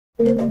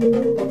Giving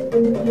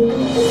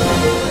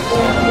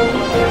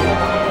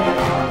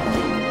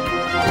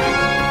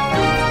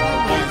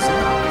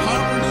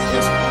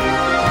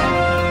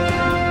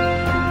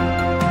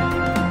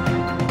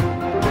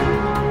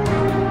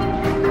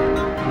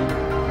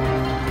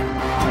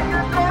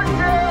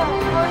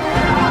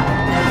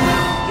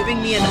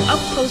me an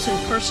up-close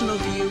and personal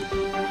view.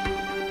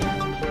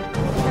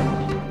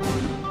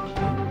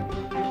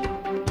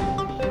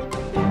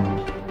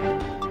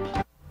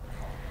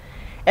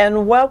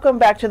 And welcome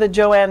back to the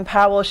JoAnne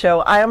Powell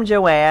Show. I am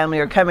JoAnne. We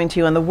are coming to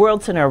you on the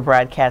World Center of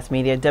Broadcast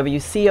Media,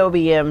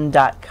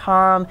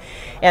 WCOBM.com.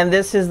 And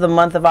this is the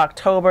month of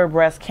October,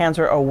 Breast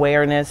Cancer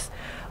Awareness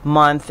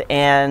Month.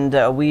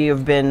 And we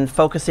have been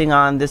focusing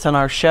on this on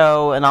our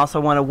show. And also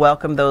want to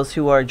welcome those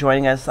who are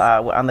joining us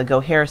on the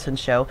Go Harrison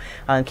Show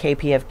on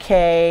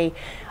KPFK,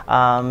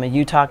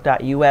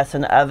 utalk.us,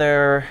 and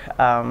other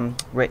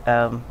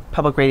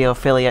public radio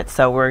affiliates.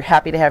 So we're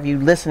happy to have you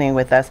listening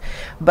with us.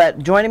 But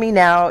joining me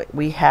now,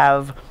 we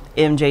have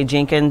MJ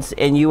Jenkins,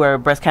 and you are a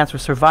breast cancer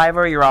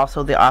survivor. You're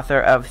also the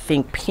author of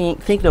Think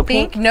No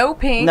Pink. No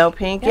Pink. No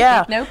Pink,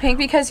 yeah. Think No Pink,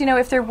 because, you know,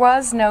 if there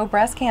was no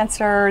breast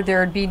cancer,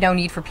 there'd be no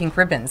need for pink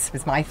ribbons,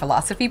 is my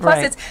philosophy. Plus,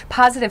 Right. It's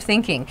positive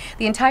thinking.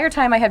 The entire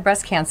time I had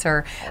breast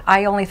cancer,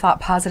 I only thought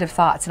positive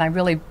thoughts, and I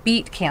really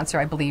beat cancer,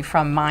 I believe,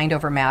 from mind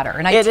over matter.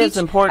 And It is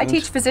important. I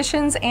teach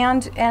physicians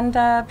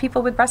and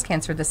people with breast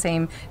cancer the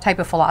same type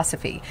of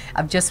philosophy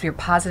of just your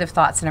positive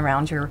thoughts and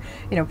around your,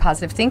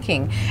 positive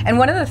thinking. And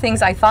one of the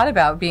things I thought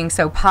about being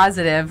so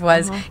positive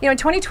was, in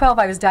 2012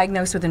 I was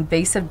diagnosed with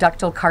invasive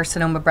ductal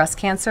carcinoma breast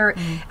cancer.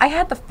 I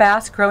had the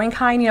fast growing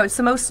kind. It's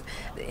the most,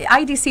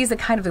 IDC is the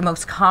kind of the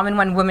most common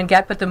one women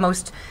get, but the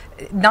most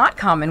not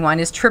common one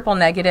is triple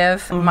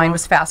negative. Mine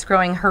was fast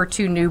growing,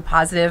 HER2 new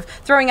positive,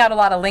 throwing out a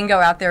lot of lingo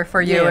out there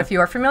for you if you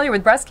are familiar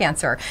with breast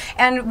cancer.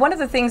 And one of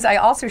the things I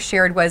also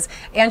shared was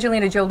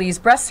Angelina Jolie's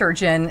breast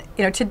surgeon.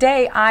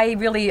 Today I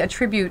really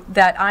attribute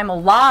that I'm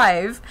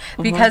alive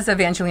because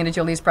of Angelina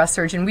Jolie's breast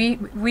surgeon.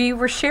 We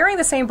were sharing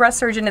the same breast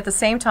surgeon at the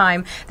same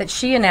time that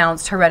she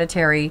announced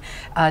hereditary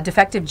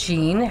defective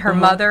gene. Her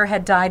mother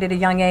had died at a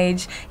young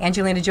age.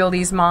 Angelina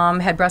Jolie's mom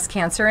had breast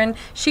cancer, and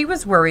she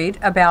was worried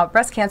about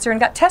breast cancer and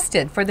got tested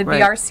for the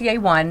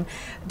BRCA1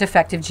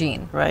 defective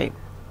gene. Right.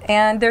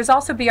 And there's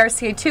also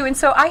BRCA2. And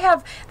so I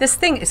have this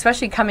thing,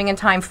 especially coming in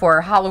time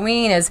for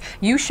Halloween, is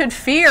you should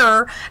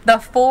fear the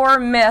 4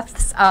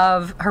 myths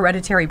of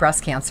hereditary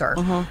breast cancer.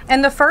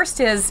 And the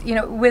first is,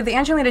 with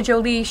Angelina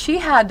Jolie, she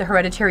had the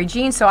hereditary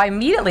gene, so I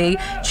immediately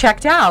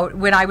checked out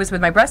when I was with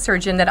my breast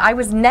surgeon that I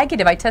was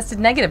negative. I tested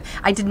negative.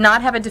 I did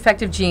not have a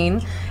defective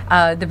gene,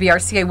 the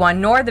BRCA1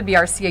 nor the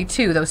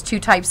BRCA2. Those two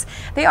types,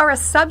 they are a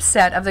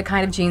subset of the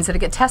kind of genes that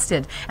get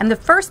tested. And the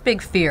first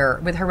big fear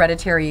with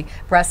hereditary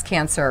breast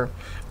cancer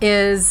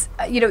is,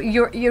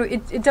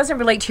 it doesn't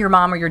relate to your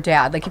mom or your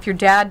dad. Like if your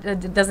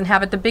dad doesn't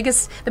have it, the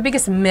biggest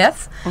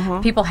myth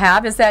people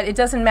have is that it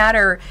doesn't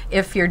matter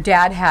if your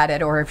dad had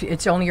it or if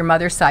it's only your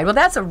mother's side. Well,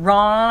 that's a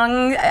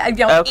wrong,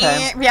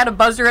 we had a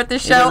buzzer at the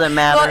show. It doesn't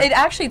matter. Well,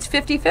 it's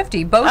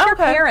 50-50. Both your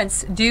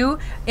parents do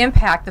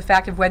impact the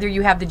fact of whether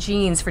you have the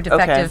genes for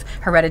defective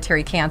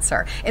hereditary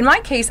cancer. In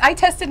my case, I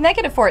tested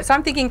negative for it. So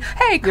I'm thinking,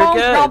 hey, call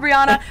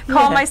Brianna,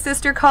 call my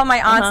sister, call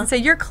my aunts and say,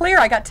 you're clear,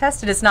 I got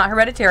tested, it's not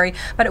hereditary.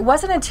 But it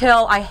wasn't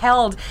until I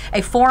held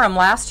a forum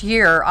last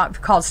year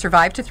called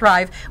Survive to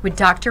Thrive with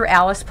Dr.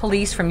 Alice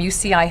Police from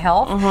UCI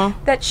Health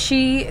that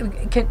she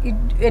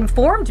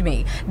informed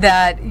me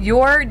that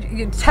your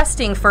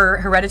testing for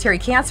hereditary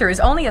cancer is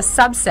only a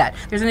subset.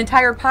 There's an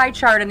entire pie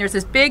chart, and there's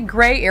this big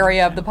gray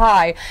area of the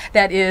pie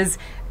that is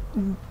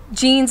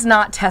genes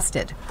not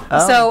tested.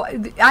 So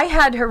I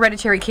had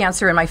hereditary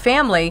cancer in my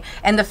family,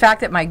 and the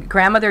fact that my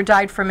grandmother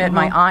died from it,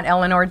 my aunt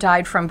Eleanor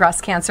died from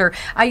breast cancer,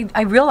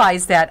 I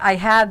realized that I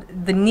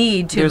had the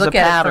need to look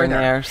at it further.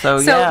 There,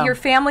 so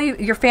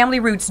your family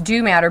roots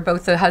do matter,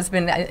 both the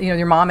husband,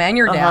 your mom and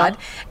your dad.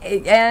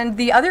 And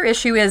the other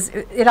issue is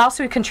it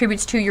also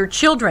contributes to your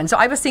children. So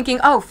I was thinking,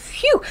 oh,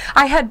 phew,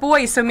 I had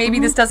boys, so maybe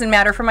this doesn't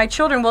matter for my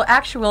children. Well,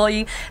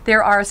 actually,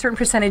 there are a certain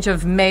percentage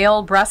of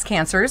male breast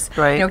cancers,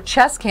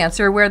 chest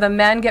cancer, where the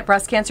men get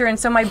breast cancer, and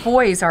so my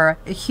boys are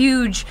a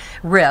huge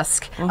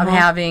risk of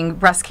having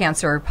breast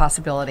cancer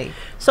possibility.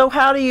 So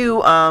how do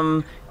you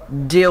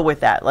deal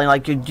with that?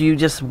 Like do you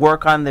just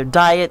work on the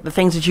diet, the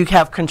things that you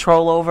have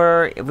control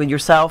over with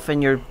yourself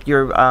and your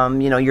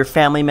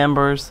family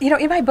members?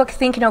 In my book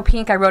Think No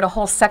Pink, I wrote a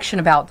whole section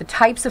about the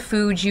types of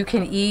foods you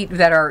can eat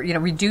that are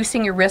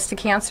reducing your risk to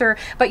cancer.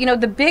 But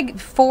the big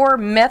 4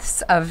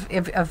 myths of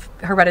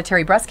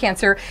hereditary breast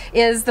cancer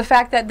is the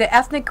fact that the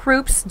ethnic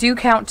groups do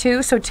count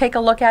too. So take a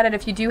look at it.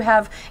 If you do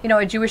have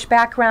a Jewish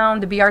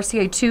background, the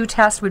BRCA2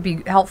 test would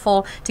be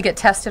helpful to get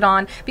tested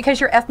on,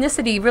 because your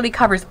ethnicity really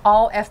covers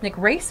all ethnic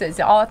races,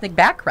 all ethnic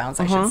backgrounds,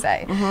 I should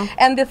say.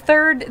 And the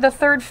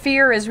third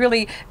fear is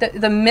really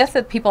the myth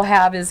that people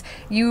have is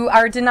you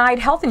are denied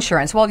health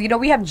insurance. Well,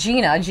 we have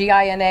GINA,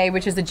 G-I-N-A,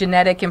 which is the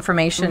Genetic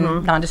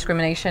Information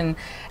Non-Discrimination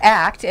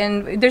Act,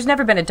 and there's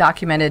never been a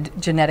documented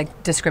genetic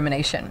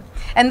discrimination.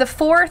 And the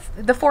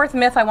fourth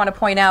myth I want to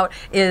point out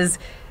is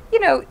you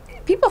know,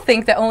 people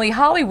think that only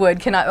Hollywood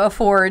can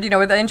afford, you know,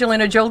 with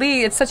Angelina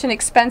Jolie, it's such an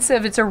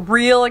expensive, it's a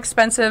real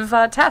expensive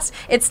test.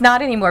 It's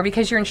not anymore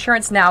because your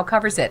insurance now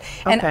covers it.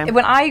 And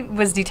when I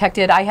was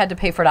detected, I had to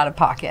pay for it out of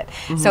pocket.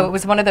 So it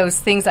was one of those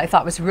things I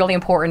thought was really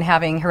important,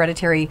 having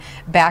hereditary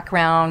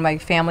background, my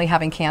family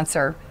having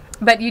cancer.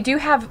 But you do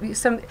have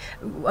some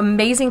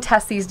amazing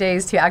tests these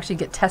days to actually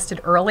get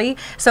tested early.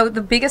 So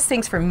the biggest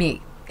things for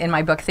me in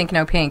my book, Think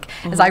No Pink,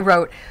 is I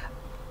wrote,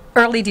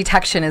 early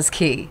detection is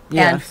key,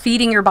 and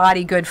feeding your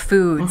body good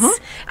foods.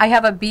 I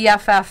have a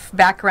BFF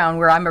background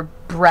where I'm a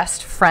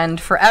breast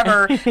friend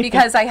forever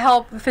because I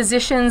help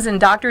physicians and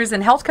doctors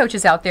and health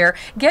coaches out there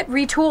get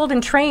retooled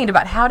and trained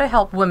about how to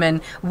help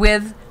women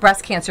with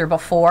breast cancer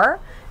before,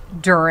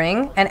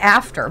 during, and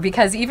after.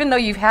 Because even though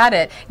you've had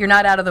it, you're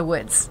not out of the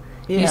woods.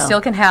 You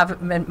still can have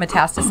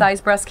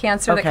metastasized breast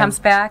cancer that comes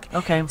back.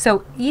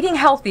 So eating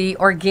healthy,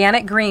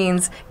 organic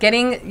greens,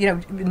 getting, you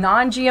know,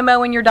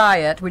 non-GMO in your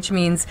diet, which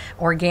means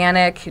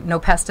organic, no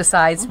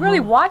pesticides,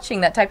 really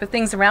watching that type of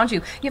things around you.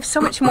 You have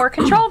so much more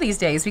control these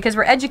days because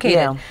we're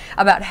educated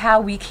about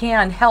how we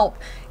can help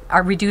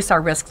reduce our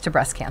risk to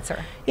breast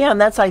cancer. Yeah, and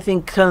that's, I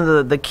think, kind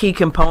of the key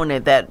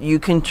component, that you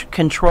can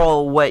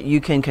control what you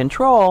can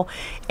control,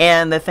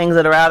 and the things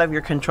that are out of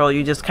your control,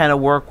 you just kind of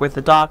work with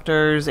the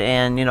doctors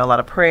and, you know, a lot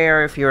of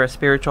prayer if you're a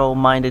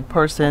spiritual-minded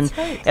person. That's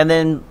right. And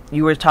then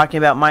you were talking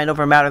about mind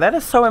over matter. That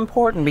is so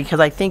important because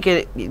I think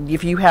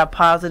if you have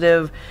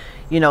positive,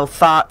 you know,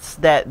 thoughts,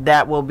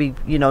 that will be,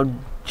 you know,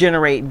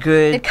 generate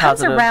good. It comes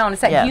positive, around.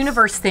 It's that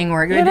universe thing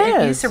where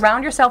if you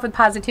surround yourself with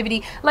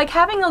positivity, like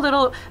having a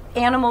little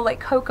animal like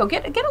Coco.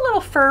 Get a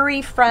little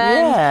furry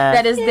friend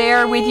that is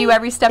there with you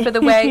every step of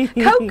the way.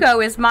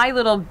 Coco is my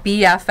little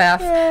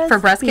BFF for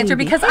breast cancer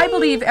because I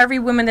believe every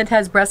woman that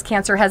has breast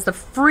cancer has the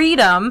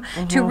freedom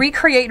to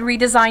recreate and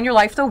redesign your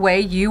life the way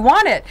you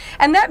want it.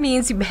 And that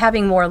means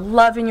having more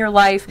love in your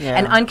life,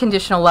 and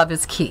unconditional love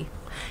is key.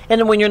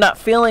 And when you're not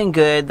feeling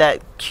good,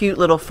 that cute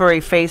little furry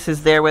face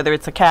is there, whether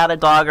it's a cat, a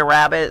dog, a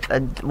rabbit,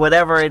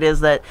 whatever it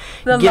is that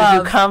gives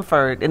you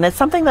comfort. And it's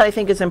something that I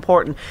think is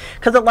important,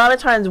 because a lot of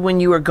times when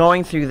you are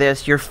going through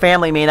this, your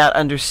family may not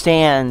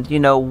understand, you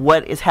know,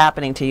 what is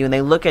happening to you, and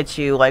they look at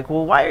you like,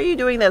 well, why are you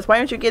doing this? Why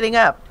aren't you getting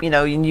up? You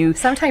know, and you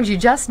sometimes you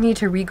just need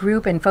to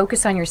regroup and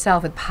focus on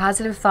yourself with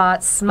positive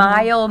thoughts,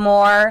 smile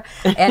more,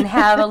 and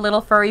have a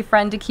little furry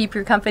friend to keep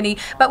your company.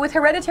 But with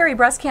hereditary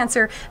breast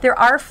cancer, there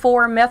are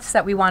 4 myths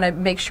that we want to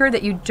make sure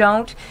that you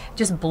don't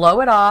just blow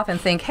it off and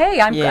think,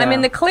 hey, I'm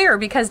in the clear,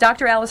 because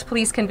Dr. Alice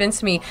Police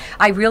convinced me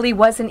I really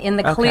wasn't in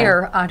the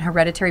clear on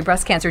hereditary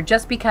breast cancer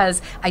just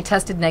because I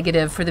tested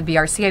negative for the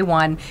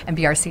BRCA1 and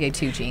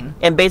BRCA2 gene.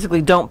 And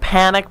basically don't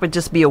panic, but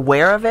just be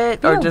aware of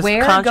it. Be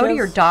aware, go to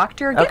your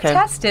doctor, get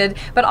tested,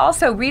 but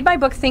also read my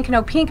book, Think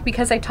No Pink,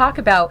 because I talk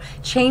about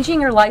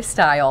changing your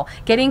lifestyle,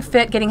 getting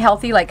fit, getting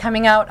healthy, like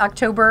coming out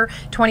October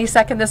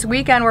 22nd this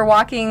weekend. We're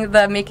walking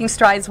the Making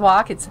Strides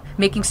Walk. It's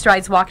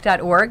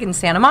makingstrideswalk.org in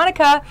Santa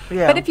Monica.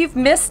 But if you've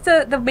missed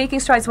the Making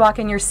Strides Walk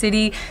in your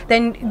city,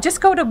 then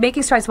just go to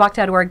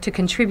makingstrideswalk.org to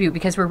contribute,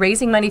 because we're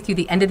raising money through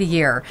the end of the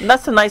year. And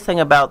that's the nice thing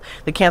about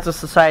the Cancer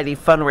Society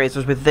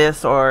fundraisers with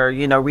this, or,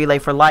 you know, Relay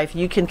for Life.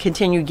 You can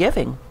continue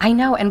giving. I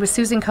know, and with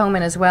Susan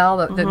Komen as well,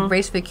 the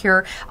Race for the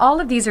Cure. All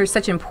of these are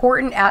such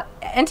important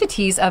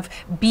entities of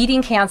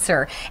beating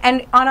cancer.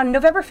 And on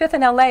November 5th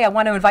in LA, I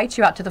want to invite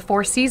you out to the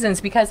 4 Seasons,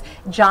 because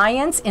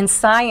giants in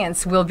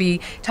science will be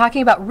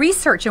talking about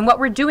research and what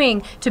we're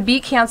doing to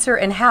beat cancer,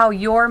 and how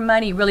your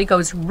money really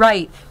goes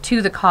right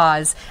to the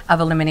cause of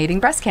eliminating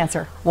breast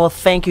cancer. Well,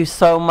 thank you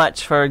so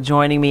much for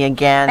joining me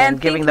again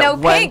and giving that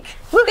one.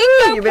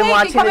 You've been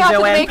watching the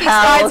JoAnne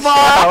Powell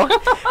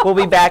Show. We'll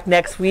be back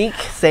next week,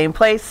 same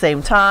place,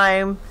 same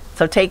time.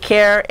 So take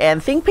care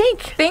and think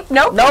pink.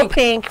 No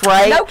pink,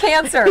 right? No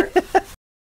cancer.